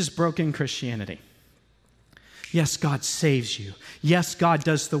 This is broken Christianity. Yes, God saves you. Yes, God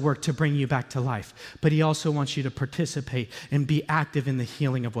does the work to bring you back to life. But he also wants you to participate and be active in the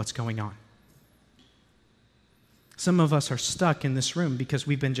healing of what's going on. Some of us are stuck in this room because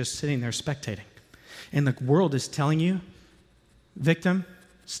we've been just sitting there spectating. And the world is telling you, victim,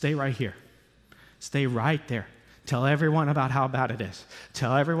 stay right here. Stay right there. Tell everyone about how bad it is.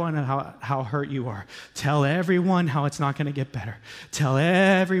 Tell everyone how hurt you are. Tell everyone how it's not going to get better. Tell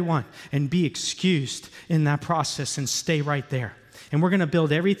everyone and be excused in that process and stay right there. And we're going to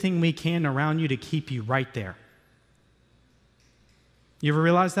build everything we can around you to keep you right there. You ever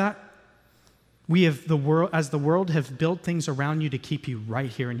realize that? We have the world have built things around you to keep you right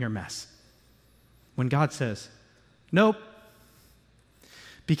here in your mess. When God says, nope.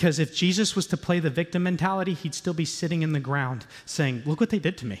 Because if Jesus was to play the victim mentality, he'd still be sitting in the ground saying, look what they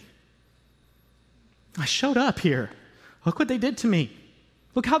did to me. I showed up here. Look what they did to me.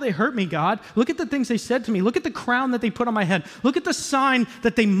 Look how they hurt me, God. Look at the things they said to me. Look at the crown that they put on my head. Look at the sign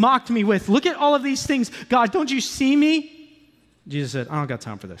that they mocked me with. Look at all of these things. God, don't you see me? Jesus said, I don't got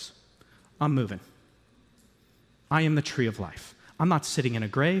time for this. I'm moving. I am the tree of life. I'm not sitting in a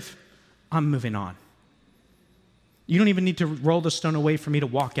grave. I'm moving on. You don't even need to roll the stone away for me to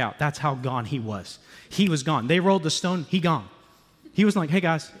walk out. That's how gone he was. He was gone. They rolled the stone, he gone. He was like, hey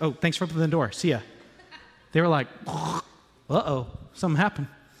guys, oh, thanks for opening the door. See ya. They were like, uh-oh, something happened.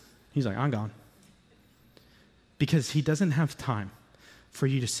 He's like, I'm gone. Because he doesn't have time for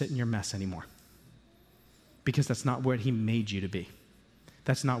you to sit in your mess anymore. Because that's not where he made you to be.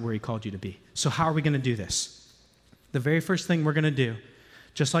 That's not where he called you to be. So how are we going to do this? The very first thing we're going to do,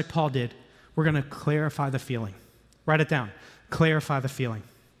 just like Paul did, we're going to clarify the feeling. Write it down. Clarify the feeling.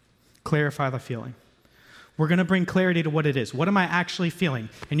 Clarify the feeling. We're going to bring clarity to what it is. What am I actually feeling?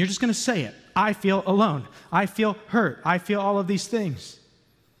 And you're just going to say it. I feel alone. I feel hurt. I feel all of these things.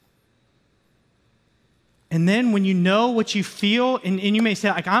 And then when you know what you feel, and you may say,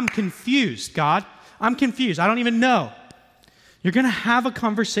 like, I'm confused, God. I'm confused. I don't even know. You're going to have a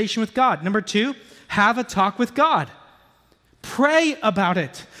conversation with God. Number 2, have a talk with God. Pray about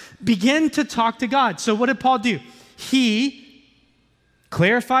it. Begin to talk to God. So what did Paul do? He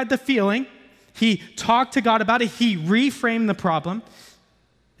clarified the feeling. He talked to God about it. He reframed the problem.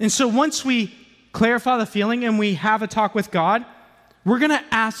 And so once we clarify the feeling and we have a talk with God, we're going to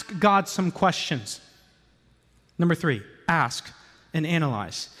ask God some questions. Number 3, ask and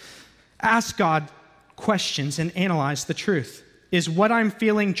analyze. Ask God questions and analyze the truth. Is what I'm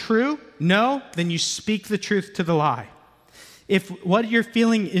feeling true? No? Then you speak the truth to the lie. If what you're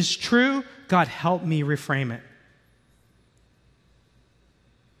feeling is true, God, help me reframe it.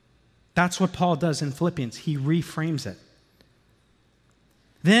 That's what Paul does in Philippians. He reframes it.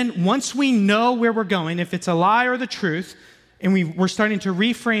 Then once we know where we're going, if it's a lie or the truth, and we're starting to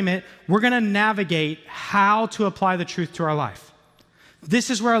reframe it, we're going to navigate how to apply the truth to our life. This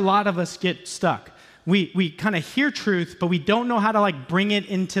is where a lot of us get stuck. We kind of hear truth, but we don't know how to bring it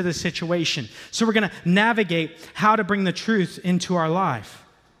into the situation. So we're going to navigate how to bring the truth into our life.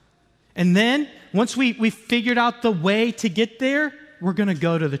 And then once we figured out the way to get there, we're going to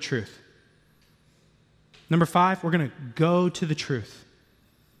go to the truth. Number 5, we're going to go to the truth.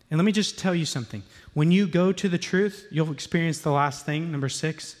 And let me just tell you something. When you go to the truth, you'll experience the last thing, number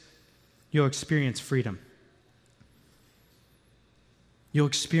 6, you'll experience freedom. you'll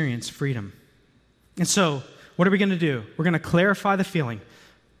experience freedom. And so, what are we going to do? We're going to clarify the feeling.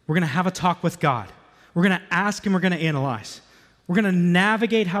 We're going to have a talk with God. We're going to ask and we're going to analyze. We're going to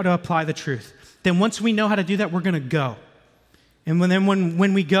navigate how to apply the truth. Then once we know how to do that, we're going to go. And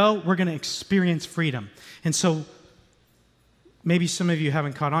when we go, we're going to experience freedom. And so maybe some of you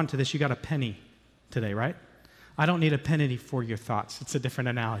haven't caught on to this. You got a penny today, right? I don't need a penny for your thoughts. It's a different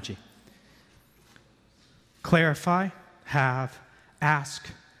analogy. Clarify, have, ask,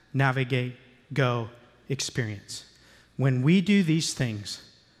 navigate, go, experience. When we do these things,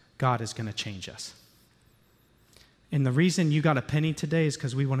 God is going to change us. And the reason you got a penny today is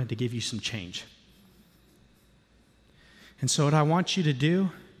because we wanted to give you some change. And so what I want you to do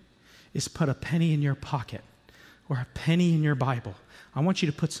is put a penny in your pocket or a penny in your Bible. I want you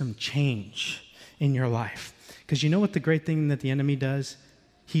to put some change in your life. Because you know what the great thing that the enemy does?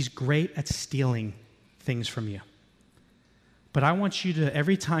 He's great at stealing things from you. But I want you to,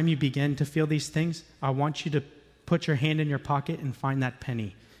 every time you begin to feel these things, I want you to put your hand in your pocket and find that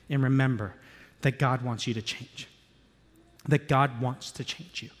penny and remember that God wants you to change. That God wants to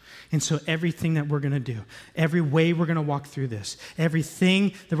change you. And so everything that we're going to do, every way we're going to walk through this,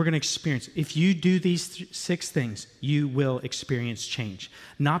 everything that we're going to experience, if you do these 6 things, you will experience change.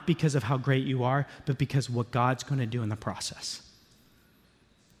 Not because of how great you are, but because of what God's going to do in the process.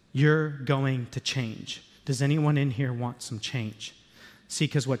 You're going to change. Does anyone in here want some change? See,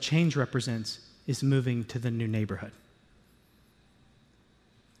 because what change represents is moving to the new neighborhood.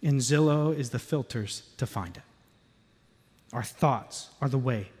 And Zillow is the filters to find it. Our thoughts are the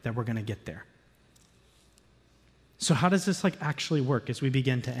way that we're going to get there. So how does this actually work as we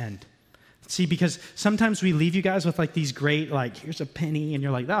begin to end? See, because sometimes we leave you guys with these great, here's a penny, and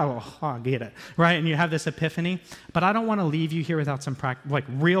you're like, oh, I get it, right? And you have this epiphany. But I don't want to leave you here without some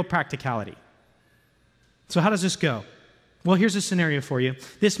real practicality. So how does this go? Well, here's a scenario for you.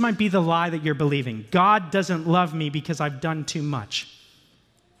 This might be the lie that you're believing. God doesn't love me because I've done too much.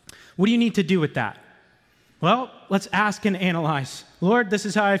 What do you need to do with that? Well, let's ask and analyze. Lord, this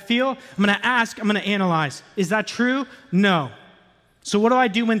is how I feel. I'm going to ask, I'm going to analyze. Is that true? No. So what do I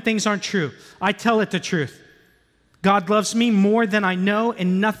do when things aren't true? I tell it the truth. God loves me more than I know,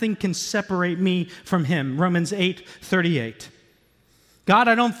 and nothing can separate me from him. Romans 8:38. God,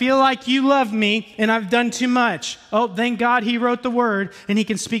 I don't feel like you love me, and I've done too much. Oh, thank God he wrote the word, and he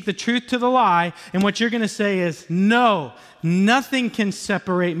can speak the truth to the lie. And what you're going to say is, no, nothing can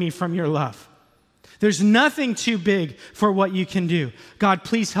separate me from your love. There's nothing too big for what you can do. God,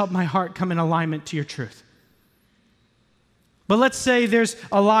 please help my heart come in alignment to your truth. But let's say there's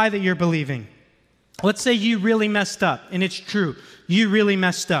a lie that you're believing. Let's say you really messed up, and it's true. You really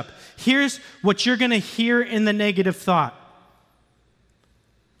messed up. Here's what you're going to hear in the negative thought.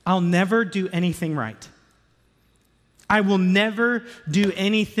 I'll never do anything right. I will never do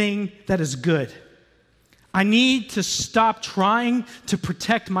anything that is good. I need to stop trying to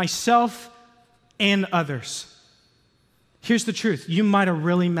protect myself and others. Here's the truth. You might have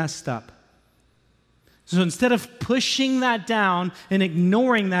really messed up. So instead of pushing that down and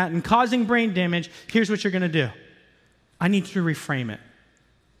ignoring that and causing brain damage, here's what you're going to do. I need to reframe it.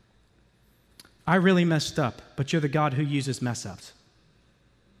 I really messed up, but you're the God who uses mess ups.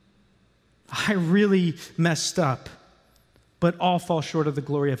 I really messed up, but all fall short of the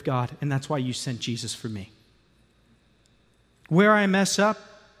glory of God, and that's why you sent Jesus for me. Where I mess up,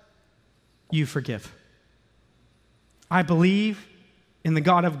 you forgive. I believe in the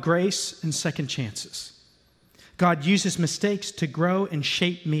God of grace and second chances. God uses mistakes to grow and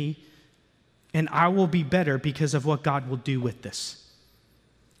shape me, and I will be better because of what God will do with this.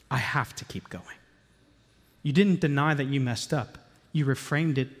 I have to keep going. You didn't deny that you messed up. You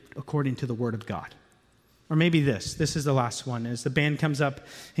reframed it according to the Word of God. Or maybe this is the last one, as the band comes up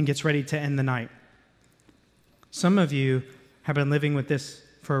and gets ready to end the night. Some of you have been living with this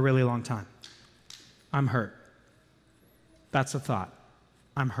for a really long time. I'm hurt. That's a thought.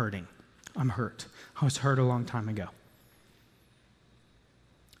 I'm hurting. I'm hurt. I was hurt a long time ago.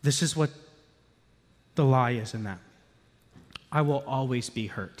 This is what the lie is in that. I will always be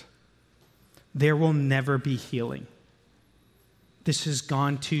hurt. There will never be healing. This has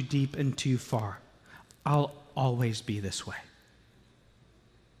gone too deep and too far. I'll always be this way.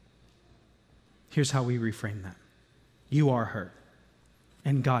 Here's how we reframe that. You are hurt,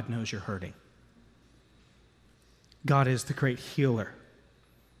 and God knows you're hurting. God is the great healer.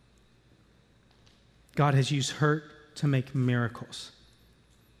 God has used hurt to make miracles.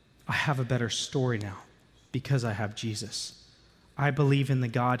 I have a better story now because I have Jesus. I believe in the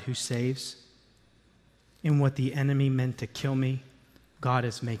God who saves. In what the enemy meant to kill me, God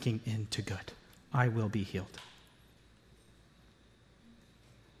is making into good. I will be healed.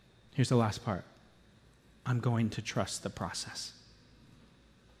 Here's the last part. I'm going to trust the process.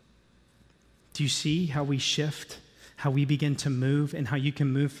 Do you see how we shift, how we begin to move, and how you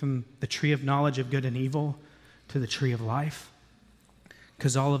can move from the tree of knowledge of good and evil to the tree of life?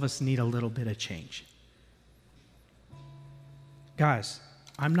 Because all of us need a little bit of change. Guys,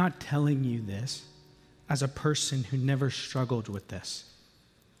 I'm not telling you this as a person who never struggled with this.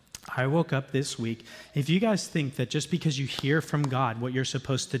 I woke up this week. If you guys think that just because you hear from God what you're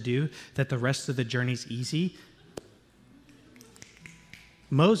supposed to do, that the rest of the journey's easy,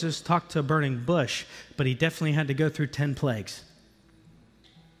 Moses talked to a burning bush, but he definitely had to go through 10 plagues.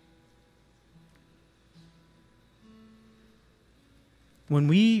 When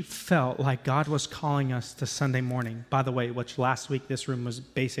we felt like God was calling us to Sunday morning, by the way, which last week this room was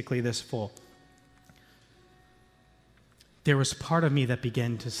basically this full, there was part of me that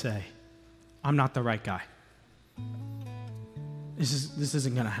began to say, I'm not the right guy. This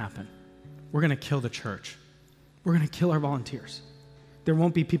isn't going to happen. We're going to kill the church. We're going to kill our volunteers. There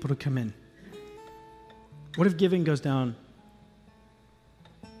won't be people to come in. What if giving goes down?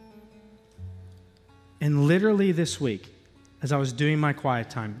 And literally this week, as I was doing my quiet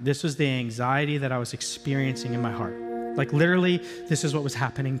time, this was the anxiety that I was experiencing in my heart. Like literally, this is what was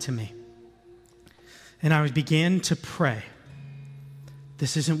happening to me. And I began to pray.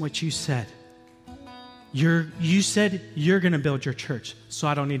 This isn't what you said. You said you're going to build your church, so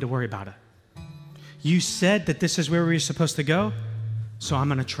I don't need to worry about it. You said that this is where we're supposed to go, so I'm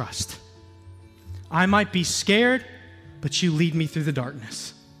going to trust. I might be scared, but you lead me through the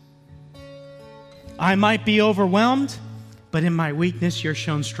darkness. I might be overwhelmed, but in my weakness, you're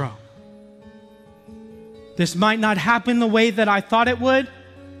shown strong. This might not happen the way that I thought it would.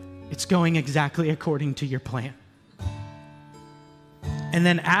 It's going exactly according to your plan. And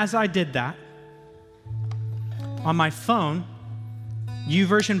then as I did that, on my phone,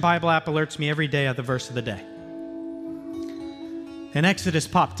 YouVersion Bible app alerts me every day of the verse of the day. And Exodus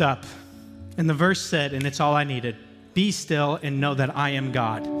popped up, and the verse said, and it's all I needed, be still and know that I am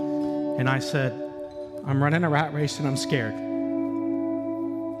God. And I said, I'm running a rat race and I'm scared.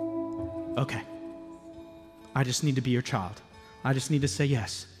 Okay. I just need to be your child. I just need to say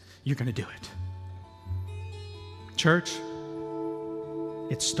yes. You're going to do it. Church,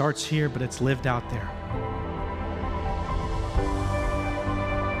 it starts here, but it's lived out there.